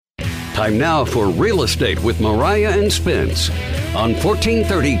Time now for Real Estate with Mariah and Spence on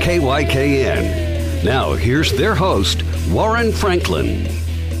 1430 KYKN. Now, here's their host, Warren Franklin.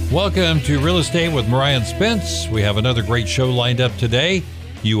 Welcome to Real Estate with Mariah and Spence. We have another great show lined up today.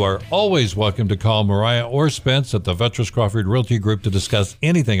 You are always welcome to call Mariah or Spence at the Vetras Crawford Realty Group to discuss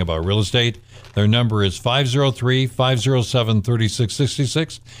anything about real estate. Their number is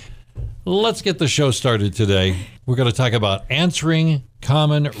 503-507-3666. Let's get the show started today. We're going to talk about answering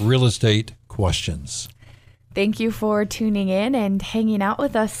common real estate questions. Thank you for tuning in and hanging out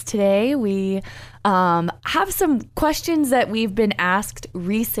with us today. We have some questions that we've been asked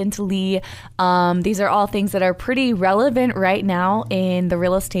recently. These are all things that are pretty relevant right now in the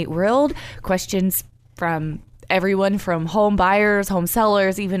real estate world. Questions from everyone from home buyers, home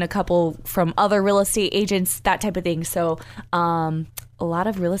sellers, even a couple from other real estate agents, that type of thing. So a lot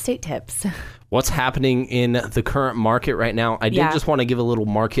of real estate tips. What's happening in the current market right now? I did just want to give a little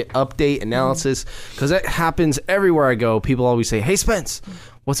market update analysis because that happens everywhere I go. People always say, hey, Spence,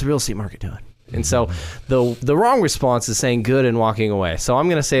 what's the real estate market doing? And so the wrong response is saying good and walking away. So I'm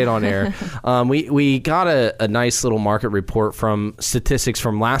going to say it on air. We got a nice little market report from statistics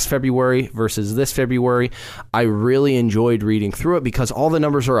from last February versus this February. I really enjoyed reading through it because all the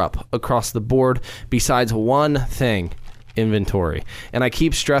numbers are up across the board besides one thing. Inventory. And I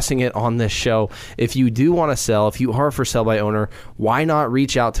keep stressing it on this show. If you do want to sell, if you are for sale by owner, why not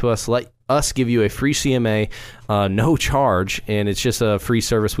reach out to us? Let us give you a free CMA, no charge, and it's just a free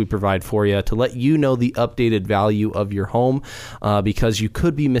service we provide for you to let you know the updated value of your home because you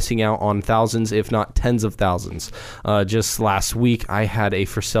could be missing out on thousands, if not tens of thousands. Just last week, I had a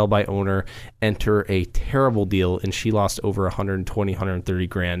for sale by owner enter a terrible deal, and she lost over 120, 130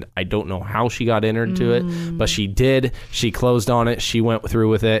 grand. I don't know how she got entered to it, but she did. She closed on it. She went through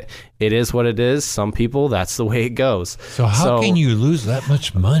with it. It is what it is. Some people, that's the way it goes. So how can you lose that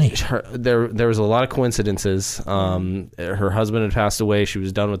much money? There was a lot of coincidences. Her husband had passed away. She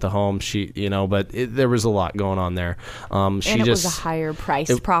was done with the home. There was a lot going on there. It was a higher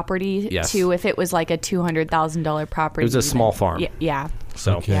priced property too. If it was like a $200,000 property, it was a small farm. Yeah.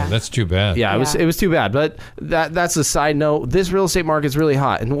 So okay, that's too bad. Yeah, it was too bad. But that's a side note. This real estate market's really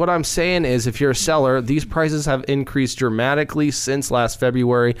hot. And what I'm saying is if you're a seller, these prices have increased dramatically since last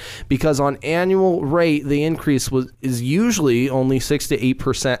February because on annual rate, the increase is usually only 6 to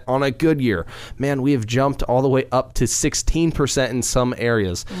 8% on a good year. Man, we have jumped all the way up to 16% in some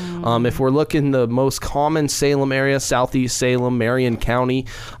areas. If we're looking the most common Salem area, Southeast Salem, Marion County,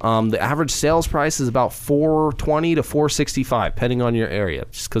 the average sales price is about $420 to $465, depending on your area,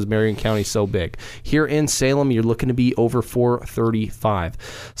 just because Marion County is so big. Here in Salem, you're looking to be over $435.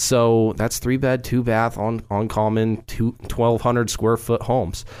 So that's 3-bed, 2-bath on common, 1,200 square foot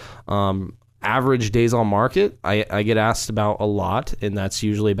homes. Average days on market, I get asked about a lot, and that's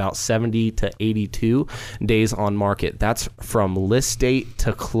usually about 70 to 82 days on market. That's from list date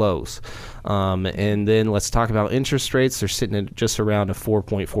to close. And then let's talk about interest rates. They're sitting at just around a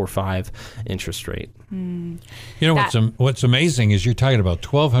 4.45 interest rate. You know, what's amazing is you're talking about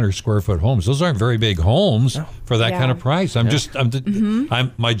 1,200 square foot homes. Those aren't very big homes for that kind of price.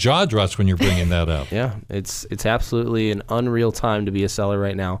 My jaw drops when you're bringing that up. Yeah, it's absolutely an unreal time to be a seller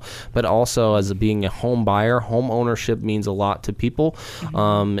right now. But also as being a home buyer, home ownership means a lot to people.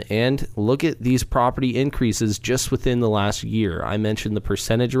 And look at these property increases just within the last year. I mentioned the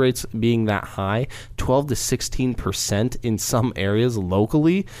percentage rates being that high, 12 to 16% in some areas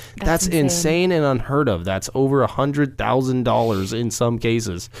locally. That's insane and unheard of. That's over $100,000 in some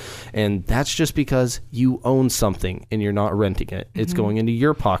cases. And that's just because you own something and you're not renting it. It's going into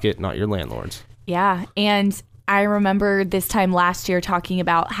your pocket, not your landlord's. Yeah. And I remember this time last year talking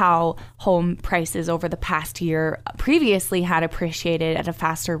about how home prices over the past year previously had appreciated at a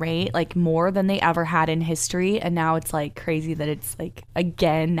faster rate, like more than they ever had in history. And now it's like crazy that it's like,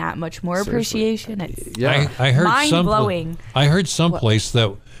 again, that much more appreciation. It's I heard mind-blowing. I heard someplace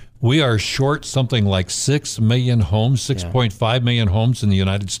that we are short something like 6 million homes, 6.5 million homes in the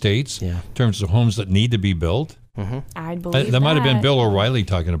United States in terms of homes that need to be built. I'd believe that might have been Bill O'Reilly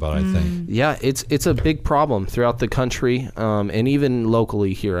talking about, I think. Yeah, it's a big problem throughout the country and even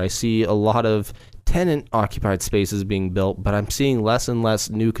locally here. I see a lot of tenant-occupied spaces being built, but I'm seeing less and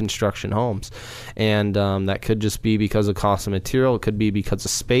less new construction homes. And that could just be because of cost of material. It could be because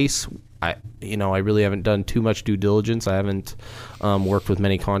of space. I really haven't done too much due diligence. I haven't worked with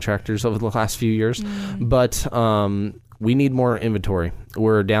many contractors over the last few years, but we need more inventory.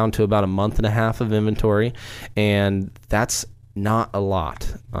 We're down to about a month and a half of inventory, and that's not a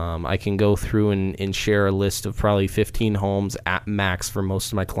lot. I can go through and share a list of probably 15 homes at max for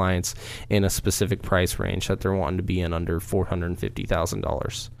most of my clients in a specific price range that they're wanting to be in under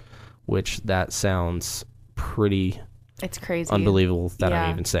 $450,000. which that sounds pretty it's crazy, unbelievable that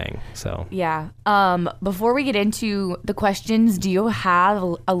I'm even saying. So yeah. Before we get into the questions, do you have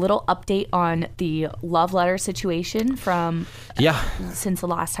a little update on the love letter situation from since the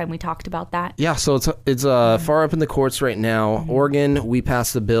last time we talked about that? Yeah, so it's far up in the courts right now. Mm-hmm. Oregon, we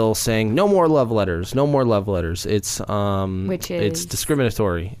passed the bill saying no more love letters. It's it's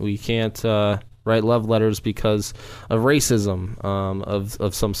discriminatory. We can't write love letters because of racism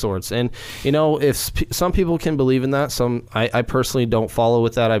of some sorts. And, if some people can believe in that, I personally don't follow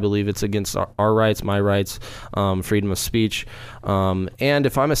with that. I believe it's against our rights, my rights, freedom of speech. And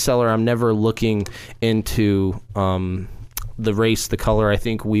if I'm a seller, I'm never looking into the race, the color. I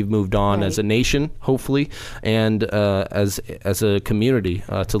think we've moved on as a nation, hopefully, and as a community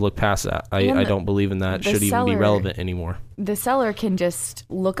to look past that. I don't believe in that should even be relevant anymore. The seller can just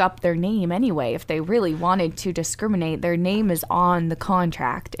look up their name anyway. If they really wanted to discriminate, their name is on the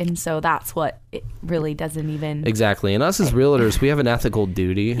contract, and so that's what it really doesn't even... Exactly. And us as realtors, we have an ethical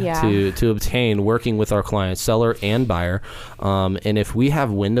duty to obtain working with our clients, seller and buyer. And if we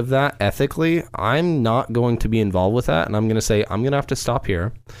have wind of that ethically, I'm not going to be involved with that, and I'm going to say, I'm going to have to stop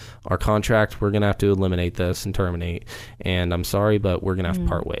here. Our contract, we're going to have to eliminate this and terminate. And I'm sorry, but we're going to have to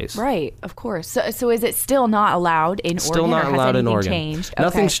part ways. Right, of course. So is it still not allowed in Oregon? Still not allowed in Oregon. Changed?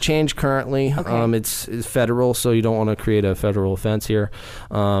 Nothing's changed currently. Okay. It's federal, so you don't want to create a federal offense here.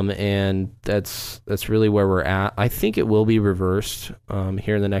 And that's really where we're at. I think it will be reversed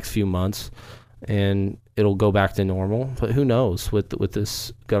here in the next few months, and it'll go back to normal. But who knows with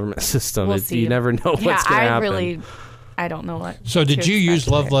this government system? We'll see. You never know what's going to happen. I don't know what. So did you use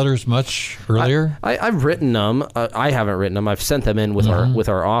love letters much earlier? I've written them. I haven't written them. I've sent them in with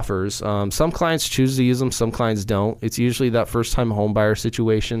our offers. Some clients choose to use them. Some clients don't. It's usually that first-time home buyer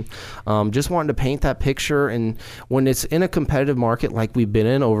situation. Just wanting to paint that picture. And when it's in a competitive market like we've been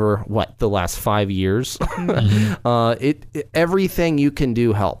in over, the last 5 years, everything you can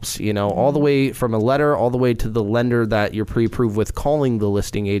do helps. All the way from a letter all the way to the lender that you're pre-approved with, calling the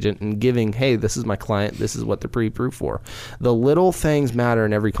listing agent and giving, hey, this is my client. This is what they're pre-approved for. The little things matter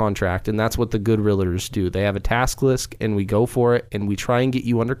in every contract, and that's what the good realtors do. They have a task list, and we go for it, and we try and get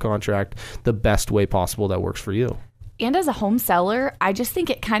you under contract the best way possible that works for you. And as a home seller, I just think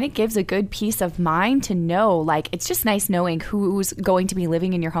it kind of gives a good peace of mind to know, it's just nice knowing who's going to be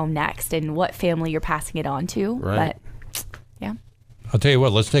living in your home next and what family you're passing it on to. Right. But, yeah. I'll tell you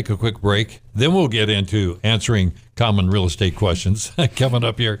what, let's take a quick break. Then we'll get into answering common real estate questions coming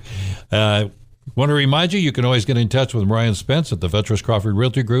up here. Want to remind you can always get in touch with Mariah and Spence at the Vetras Crawford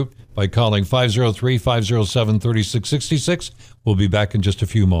Realty Group by calling 503-507-3666. We'll be back in just a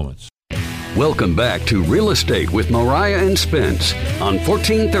few moments. Welcome back to Real Estate with Mariah and Spence on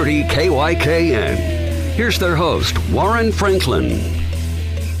 1430 KYKN. Here's their host, Warren Franklin.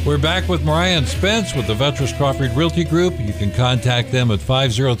 We're back with Mariah and Spence with the Vetras Crawford Realty Group. You can contact them at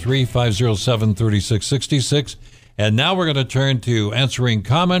 503-507-3666. And now we're going to turn to answering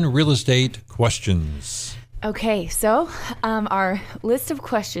common real estate questions. Okay, so our list of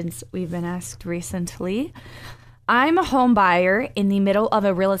questions we've been asked recently. I'm a home buyer in the middle of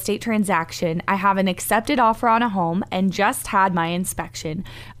a real estate transaction. I have an accepted offer on a home and just had my inspection.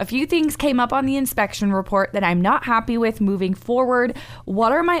 A few things came up on the inspection report that I'm not happy with moving forward.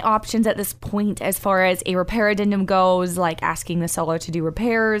 What are my options at this point as far as a repair addendum goes, like asking the seller to do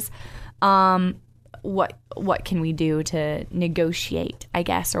repairs? What can we do to negotiate, I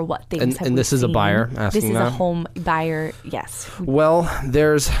guess, or what things have and this is seen? A buyer asking This is that? a home buyer, yes. Well,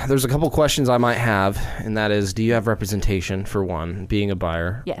 there's a couple questions I might have, and that is, do you have representation, for one, being a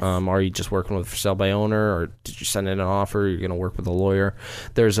buyer? Yes. Are you just working with for sale by owner, or did you send in an offer? You're going to work with a lawyer?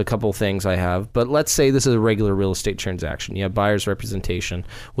 There's a couple things I have, but let's say this is a regular real estate transaction. You have buyer's representation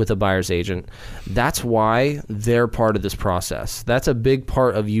with a buyer's agent. That's why they're part of this process. That's a big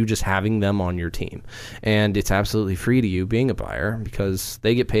part of you just having them on your team. And it's absolutely free to you being a buyer because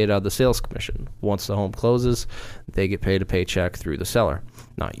they get paid out of the sales commission. Once the home closes, they get paid a paycheck through the seller,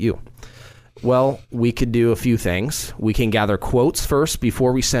 not you. Well, we could do a few things. We can gather quotes first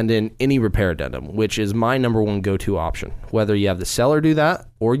before we send in any repair addendum, which is my number one go-to option. Whether you have the seller do that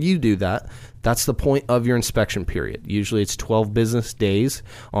or you do that, that's the point of your inspection period. Usually it's 12 business days.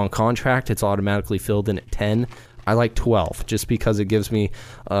 On contract, it's automatically filled in at 10. I like 12 just because it gives me,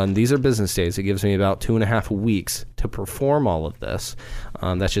 these are business days, it gives me about 2.5 weeks to perform all of this.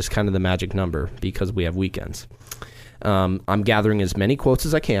 That's just kind of the magic number because we have weekends. I'm gathering as many quotes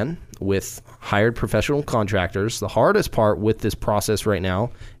as I can with hired professional contractors. The hardest part with this process right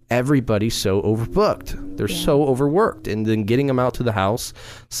now, everybody's so overbooked. They're so overworked. And then getting them out to the house,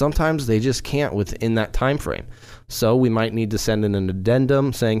 sometimes they just can't within that time frame. So we might need to send in an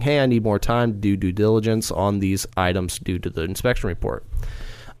addendum saying, hey, I need more time to do due diligence on these items due to the inspection report.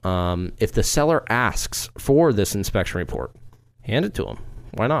 If the seller asks for this inspection report, hand it to them.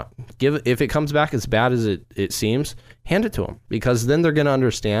 Why not? If it comes back as bad as it seems, hand it to them, because then they're going to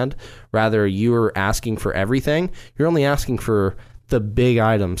understand. Rather, you're asking for everything. You're only asking for the big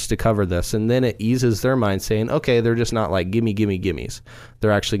items to cover this, and then it eases their mind saying, okay, they're just not like gimmes.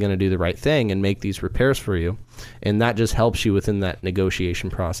 They're actually going to do the right thing and make these repairs for you, and that just helps you within that negotiation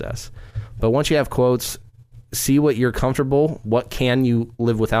process. But once you have quotes, see what you're comfortable, what can you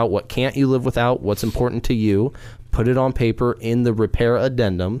live without, what can't you live without, what's important to you, put it on paper in the repair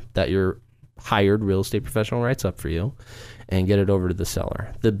addendum that your hired real estate professional writes up for you, and get it over to the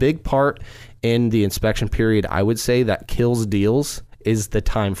seller. The big part in the inspection period, I would say, that kills deals is the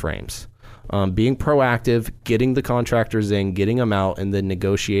time frames. Being proactive, getting the contractors in, getting them out, and then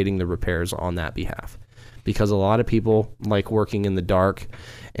negotiating the repairs on that behalf. Because a lot of people like working in the dark,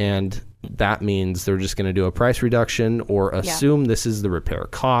 and that means they're just going to do a price reduction or assume this is the repair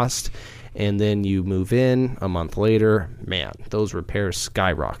cost. And then you move in a month later, man, those repairs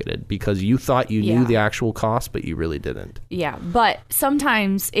skyrocketed because you thought you knew the actual cost, but you really didn't. Yeah, but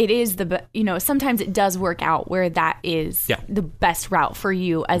sometimes it is sometimes it does work out where that is the best route for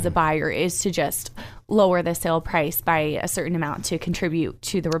you as a buyer, is to just lower the sale price by a certain amount to contribute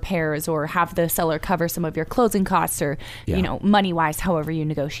to the repairs, or have the seller cover some of your closing costs, or money wise, however you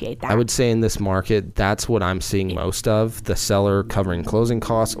negotiate that. I would say in this market, that's what I'm seeing most of, the seller covering closing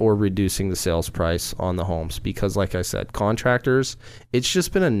costs or reducing the sales price on the homes. Because like I said, contractors, it's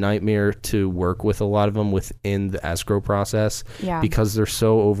just been a nightmare to work with a lot of them within the escrow process because they're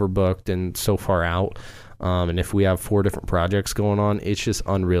so overbooked and so far out. And if we have 4 different projects going on, it's just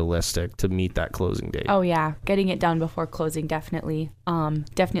unrealistic to meet that closing date. Oh yeah, getting it done before closing definitely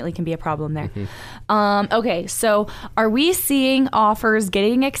can be a problem there. Okay, so are we seeing offers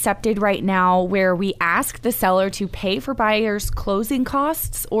getting accepted right now where we ask the seller to pay for buyers' closing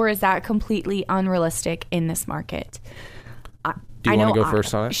costs, or is that completely unrealistic in this market? Do you want to go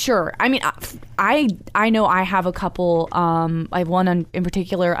first on it? Sure. I mean, I know I have a couple. I have one in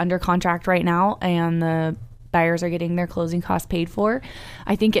particular under contract right now, and the buyers are getting their closing costs paid for.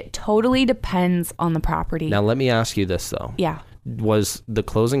 I think it totally depends on the property. Now, let me ask you this, though. Yeah. Was the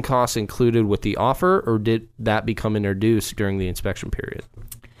closing costs included with the offer, or did that become introduced during the inspection period?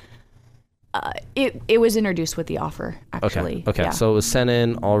 It was introduced with the offer, actually. Okay. Yeah. So it was sent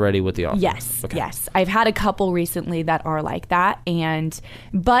in already with the offer. Yes. Okay. Yes. I've had a couple recently that are like that,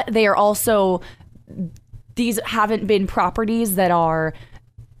 but they are also, these haven't been properties that are,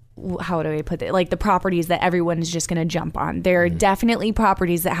 how do I put it? Like the properties that everyone is just going to jump on. There are definitely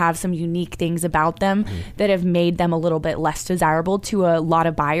properties that have some unique things about them that have made them a little bit less desirable to a lot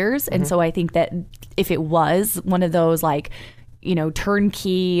of buyers. And so I think that if it was one of those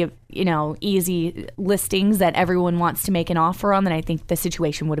turnkey, easy listings that everyone wants to make an offer on, then I think the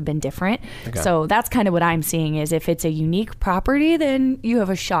situation would have been different. Okay. So that's kind of what I'm seeing, is if it's a unique property, then you have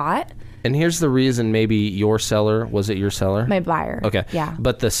a shot. And here's the reason, maybe your seller, was it your seller? My buyer. Okay. Yeah.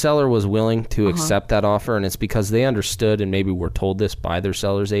 But the seller was willing to accept that offer, and it's because they understood and maybe were told this by their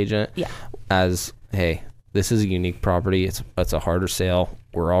seller's agent as, hey, this is a unique property. It's a harder sale.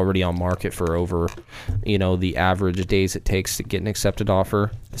 We're already on market for over, the average days it takes to get an accepted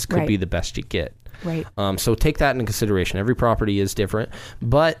offer. This could be the best you get. Right. So take that into consideration. Every property is different.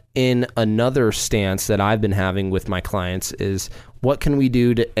 But in another stance that I've been having with my clients is, what can we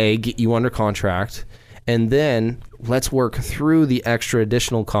do to get you under contract? And then let's work through the extra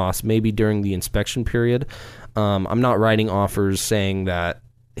additional costs, maybe during the inspection period. I'm not writing offers saying that,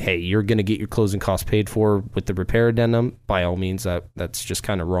 hey, you're going to get your closing costs paid for with the repair addendum. By all means, that's just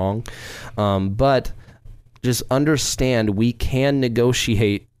kind of wrong. But just understand, we can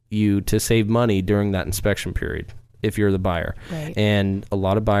negotiate you to save money during that inspection period if you're the buyer. Right. And a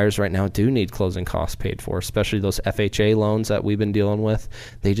lot of buyers right now do need closing costs paid for, especially those FHA loans that we've been dealing with.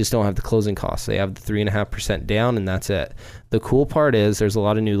 They just don't have the closing costs. They have the 3.5% down, and that's it. The cool part is there's a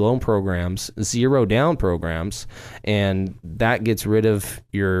lot of new loan programs, 0 down programs, and that gets rid of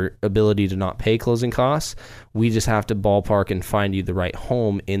your ability to not pay closing costs. We just have to ballpark and find you the right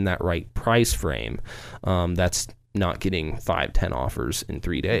home in that right price frame. That's not getting 5-10 offers in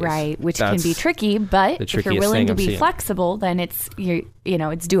 3 days. Right, which can be tricky, but if you're willing to be flexible, then it's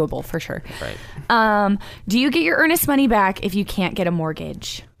it's doable for sure. Right. Do you get your earnest money back if you can't get a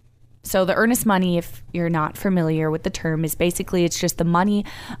mortgage? So the earnest money, if you're not familiar with the term, is basically it's just the money.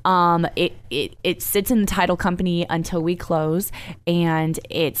 It sits in the title company until we close, and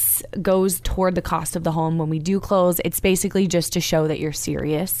it goes toward the cost of the home when we do close. It's basically just to show that you're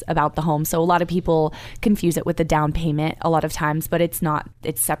serious about the home. So a lot of people confuse it with the down payment a lot of times, but it's not.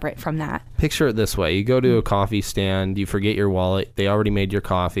 It's separate from that. Picture it this way. You go to a coffee stand, you forget your wallet. They already made your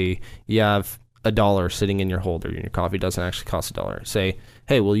coffee. You have $1 sitting in your holder, and your coffee doesn't actually cost $1. Say,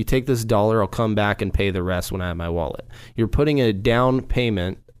 hey, will you take this $1? I'll come back and pay the rest when I have my wallet. You're putting a down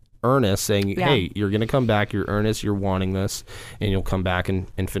payment, earnest, saying, hey, you're going to come back, you're earnest, you're wanting this, and you'll come back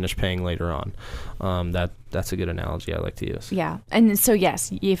and finish paying later on. That's a good analogy I like to use. Yeah. And so,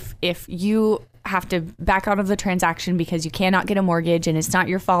 yes, if you have to back out of the transaction because you cannot get a mortgage and it's not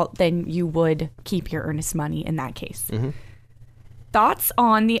your fault, then you would keep your earnest money in that case. Mm-hmm. Thoughts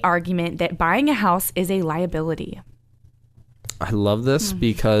on the argument that buying a house is a liability? I love this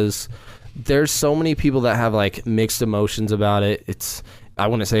because there's so many people that have like mixed emotions about it. I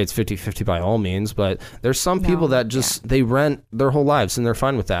wouldn't say it's 50-50 by all means, but there's some people that just, they rent their whole lives and they're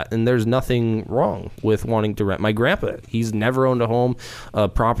fine with that. And there's nothing wrong with wanting to rent. My grandpa, he's never owned a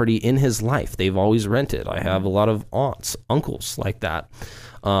property in his life. They've always rented. I have a lot of aunts, uncles like that.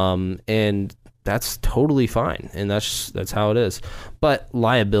 And that's totally fine, and that's how it is. But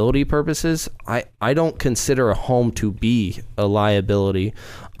liability purposes, I don't consider a home to be a liability.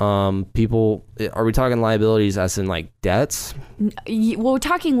 People, are we talking liabilities as in like debts? Well, we're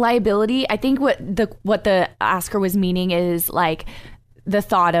talking liability. I think what the asker was meaning is like the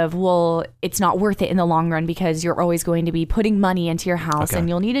thought of, well, it's not worth it in the long run because you're always going to be putting money into your house and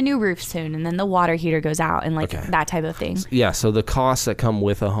you'll need a new roof soon, and then the water heater goes out and like that type of thing. Yeah, so the costs that come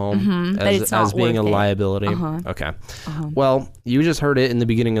with a home as being a liability. Okay. Well, you just heard it in the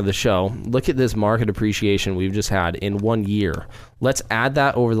beginning of the show. Look at this market appreciation we've just had in 1 year. Let's add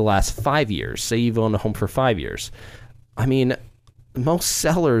that over the last 5 years. Say you've owned a home for 5 years. I mean, most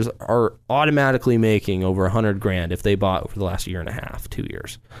sellers are automatically making over $100,000 if they bought over the last year and a half, 2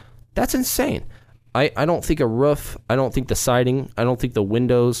 years. That's insane. I don't think a roof, I don't think the siding, I don't think the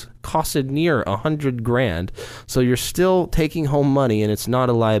windows costed near $100,000. So you're still taking home money, and it's not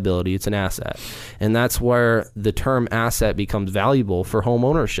a liability, it's an asset. And that's where the term asset becomes valuable for home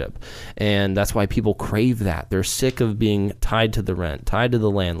ownership. And that's why people crave that. They're sick of being tied to the rent, tied to the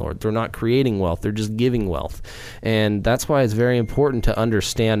landlord. They're not creating wealth, they're just giving wealth. And that's why it's very important to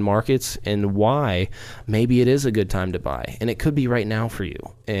understand markets and why maybe it is a good time to buy. And it could be right now for you.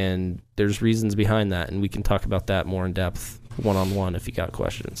 And there's reasons behind that, and we can talk about that more in depth one-on-one if you got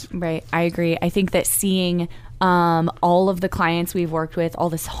questions. Right. I agree. I think that seeing all of the clients we've worked with, all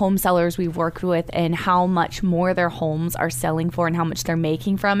the home sellers we've worked with, and how much more their homes are selling for and how much they're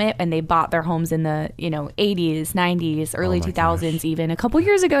making from it, and they bought their homes in the 80s, 90s, early 2000s, even a couple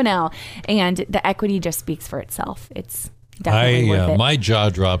years ago now, and the equity just speaks for itself. It's definitely worth it. My jaw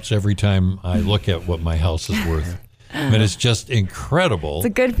drops every time I look at what my house is worth. I mean, it's just incredible. It's a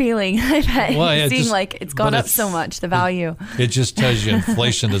good feeling, I bet. Well, seeing like it's gone up so much, the value. It just tells you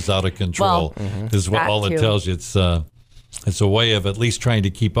inflation is out of control, is what all it tells you. It's a way of at least trying to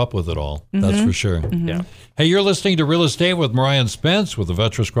keep up with it all. That's for sure. Yeah. Hey, you're listening to Real Estate with Mariah and Spence with the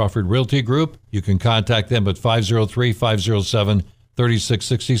Vetras Crawford Realty Group. You can contact them at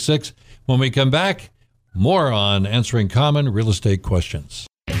 503-507-3666. When we come back, more on answering common real estate questions.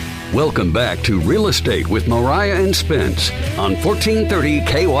 Welcome back to Real Estate with Mariah and Spence on 1430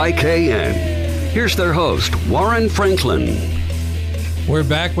 KYKN. Here's their host, Warren Franklin. We're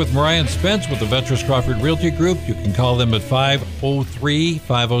back with Mariah and Spence with the Vetras Crawford Realty Group. You can call them at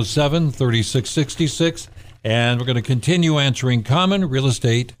 503-507-3666. And we're going to continue answering common real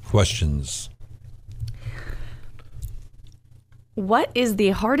estate questions. What is the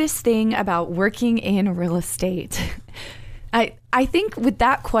hardest thing about working in real estate? I think with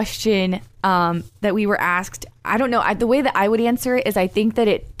that question that we were asked, I don't know. The way that I would answer it is I think that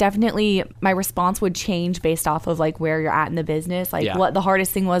it definitely, my response would change based off of like where you're at in the business. Like what the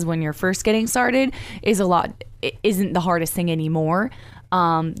hardest thing was when you're first getting started isn't the hardest thing anymore.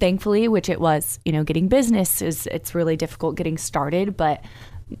 Thankfully, which it was, getting business it's really difficult getting started, but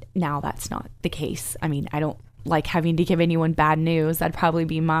now that's not the case. I mean, I don't like having to give anyone bad news. That'd probably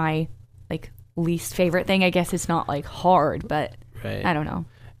be my least favorite thing. I guess it's not hard, but I don't know.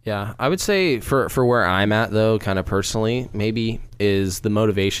 Yeah, I would say for where I'm at though, kind of personally, maybe is the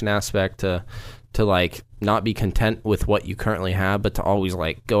motivation aspect to not be content with what you currently have, but to always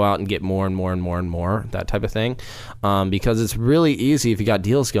go out and get more and more and more and more, that type of thing. Because it's really easy if you got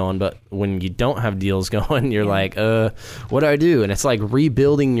deals going, but when you don't have deals going, you're what do I do? And it's like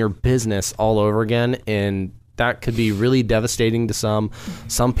rebuilding your business all over again. And that could be really devastating to some.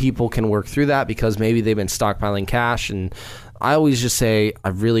 Some people can work through that because maybe they've been stockpiling cash, and I always just say I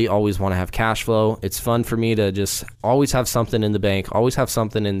really always want to have cash flow. It's fun for me to just always have something in the bank, always have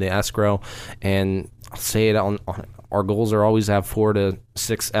something in the escrow, and I'll say it on our goals are always have 4 to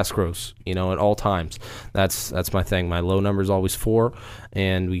 6 escrows, at all times. That's my thing. My low number is always 4,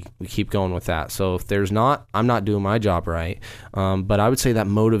 and we keep going with that. So if there's not, I'm not doing my job right. But I would say that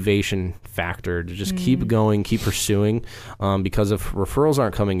motivation factor to just keep going, keep pursuing, because if referrals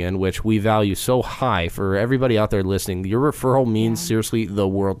aren't coming in, which we value so high for everybody out there listening, your referral means seriously the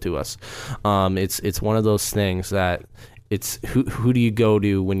world to us. It's one of those things that it's who do you go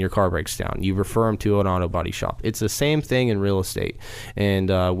to when your car breaks down? You refer them to an auto body shop. It's the same thing in real estate.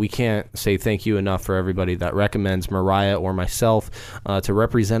 And we can't say thank you enough for everybody that recommends Mariah or myself to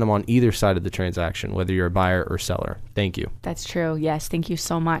represent them on either side of the transaction, whether you're a buyer or seller. Thank you. That's true. Yes, thank you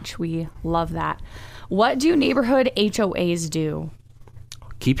so much. We love that. What do neighborhood HOAs do?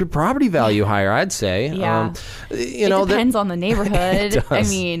 Keep your property value higher, I'd say. Yeah. It depends on the neighborhood. I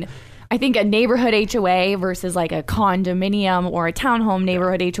mean, I think a neighborhood HOA versus like a condominium or a townhome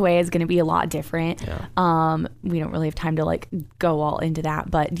neighborhood HOA is going to be a lot different. Yeah. We don't really have time to like go all into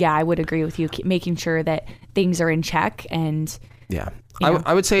that, but yeah, I would agree with you. Keep making sure that things are in check and yeah.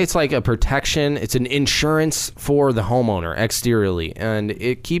 I would say it's like a protection. It's an insurance for the homeowner exteriorly, and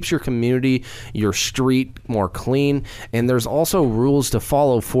it keeps your community, your street more clean. And there's also rules to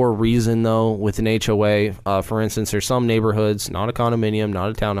follow for a reason, though, with an HOA. For instance, there's some neighborhoods, not a condominium, not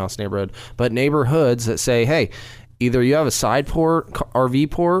a townhouse neighborhood, but neighborhoods that say, hey, either you have a side port,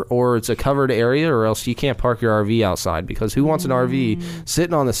 RV port, or it's a covered area, or else you can't park your RV outside, because who wants an RV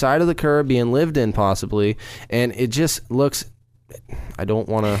sitting on the side of the curb being lived in possibly, and it just looks... I don't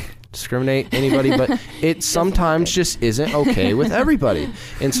want to discriminate anybody, but it sometimes just isn't okay with everybody.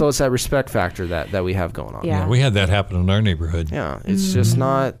 And so it's that respect factor that we have going on. Yeah, we had that happen in our neighborhood. Yeah, it's just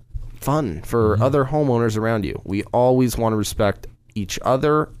not fun for other homeowners around you. We always want to respect each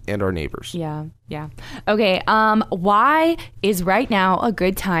other and our neighbors. Yeah. Okay, why is right now a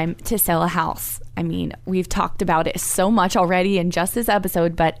good time to sell a house? I mean, we've talked about it so much already in just this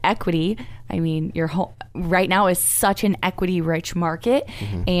episode, but equity, I mean, right now is such an equity-rich market,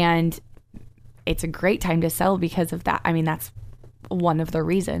 and it's a great time to sell because of that. I mean, that's one of the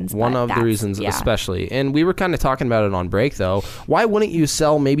reasons. Especially. And we were kind of talking about it on break, though. Why wouldn't you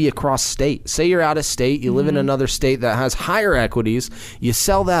sell maybe across state? Say you're out of state, you live in another state that has higher equities, you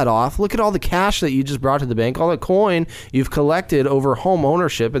sell that off. Look at all the cash that you just brought to the bank, all the coin you've collected over home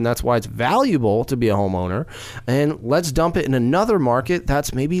ownership, and that's why it's valuable to be a homeowner. And let's dump it in another market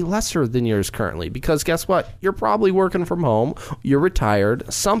that's maybe lesser than yours currently, because guess what? You're probably working from home, you're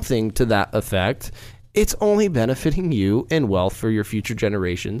retired, something to that effect. It's only benefiting you and wealth for your future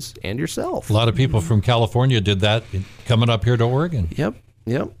generations and yourself. A lot of people from California did that coming up here to Oregon. Yep.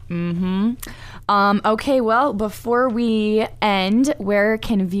 Okay, well, before we end, where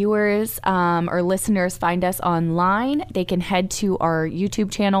can viewers or listeners find us online? They can head to our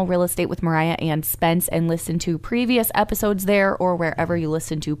YouTube channel, Real Estate with Mariah and Spence, and listen to previous episodes there, or wherever you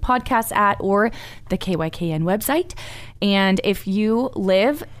listen to podcasts at, or the KYKN website. And if you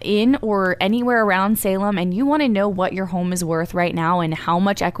live in or anywhere around Salem and you want to know what your home is worth right now and how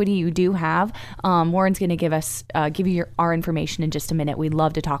much equity you do have, Warren's going to give you our information in just a minute. We'd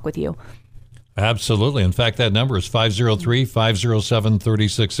love to talk with you. Absolutely. In fact, that number is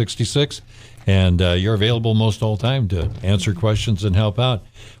 503-507-3666, and you're available most all the time to answer questions and help out.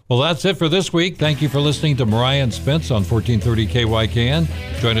 Well, that's it for this week. Thank you for listening to Mariah and Spence on 1430 KYKN.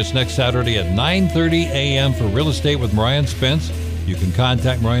 Join us next Saturday at 9:30 a.m. for Real Estate with Mariah and Spence. You can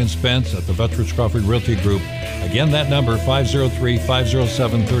contact Mariah and Spence at the Veterans Crawford Realty Group. Again, that number,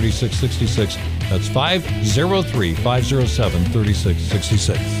 503-507-3666. That's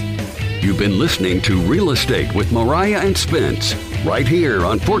 503-507-3666. You've been listening to Real Estate with Mariah and Spence, right here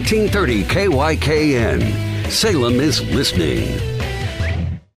on 1430 KYKN. Salem is listening.